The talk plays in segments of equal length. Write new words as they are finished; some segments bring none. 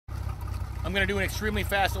I'm gonna do an extremely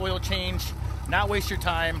fast oil change, not waste your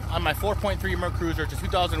time, on my 4.3 Mercruiser. It's a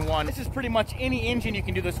 2001. This is pretty much any engine you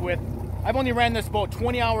can do this with. I've only ran this boat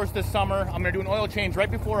 20 hours this summer. I'm gonna do an oil change right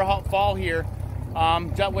before fall here.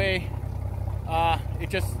 That way, it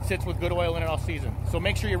just sits with good oil in it all season. So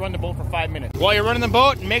make sure you run the boat for 5 minutes. While you're running the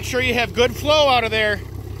boat, make sure you have good flow out of there.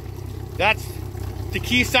 That's the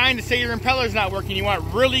key sign to say your impeller's not working. You want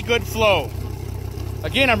really good flow.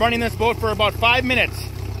 Again, I'm running this boat for about 5 minutes.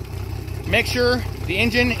 Make sure the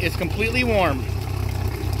engine is completely warm.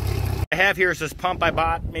 I have here is this pump I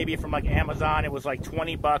bought maybe from like Amazon. It was like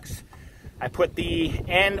 20 bucks. I put the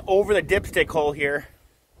end over the dipstick hole here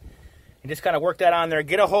and just kind of work that on there.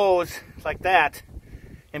 Get a hose like that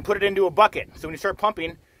and put it into a bucket. So when you start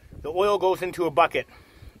pumping, the oil goes into a bucket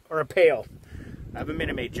or a pail. I have a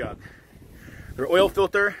Minute Maid jug. Your oil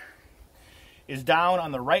filter is down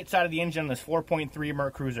on the right side of the engine on this 4.3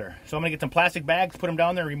 Mercruiser. So I'm gonna get some plastic bags, put them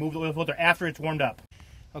down there, and remove the oil filter after it's warmed up.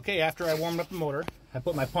 Okay, after I warmed up the motor, I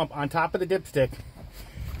put my pump on top of the dipstick,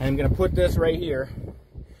 and I'm gonna put this right here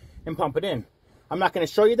and pump it in. I'm not gonna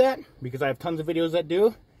show you that because I have tons of videos that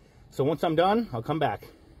do. So once I'm done, I'll come back.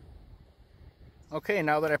 Okay,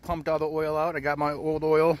 now that I pumped all the oil out, I got my old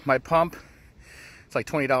oil, my pump. It's like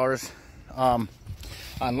 $20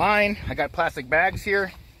 online. I got plastic bags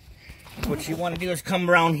here. What you want to do is come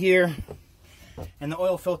around here, and the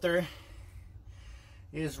oil filter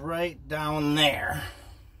is right down there.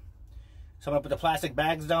 So I'm gonna put the plastic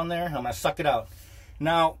bags down there, and I'm gonna suck it out.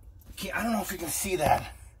 Now, I don't know if you can see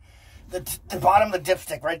that. The bottom of the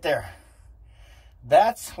dipstick right there.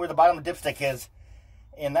 That's where the bottom of the dipstick is,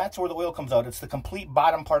 and that's where the oil comes out. It's the complete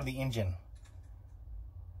bottom part of the engine.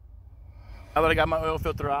 Now that I got my oil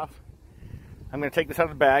filter off, I'm gonna take this out of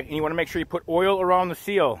the bag, and you wanna make sure you put oil around the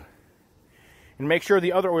seal. And make sure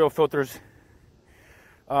the other oil filters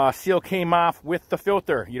seal came off with the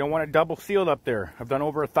filter. You don't want it double sealed up there. I've done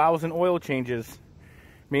over 1,000 oil changes,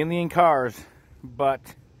 mainly in cars, but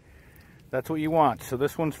that's what you want. So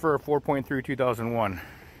this one's for a 4.3 2001.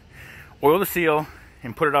 Oil the seal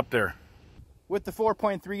and put it up there. With the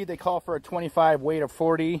 4.3, they call for a 25 weight of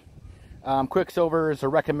 40. Quicksilver is a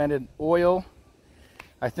recommended oil.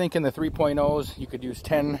 I think in the 3.0s you could use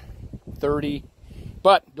 10, 30.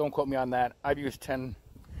 But don't quote me on that. I've used 10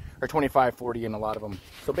 or 25, 40 in a lot of them.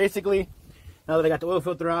 So basically, now that I got the oil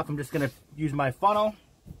filter off, I'm just going to use my funnel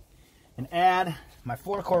and add my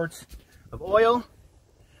 4 quarts of oil.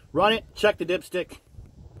 Run it, check the dipstick,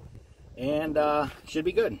 and should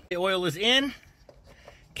be good. The oil is in.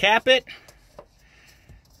 Cap it.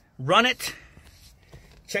 Run it.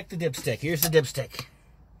 Check the dipstick. Here's the dipstick.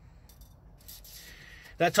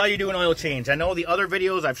 That's how you do an oil change. I know the other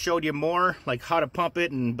videos I've showed you more, like how to pump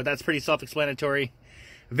it, but that's pretty self-explanatory.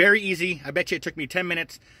 Very easy. I bet you it took me 10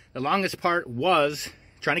 minutes. The longest part was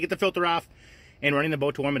trying to get the filter off and running the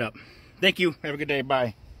boat to warm it up. Thank you. Have a good day.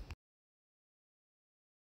 Bye.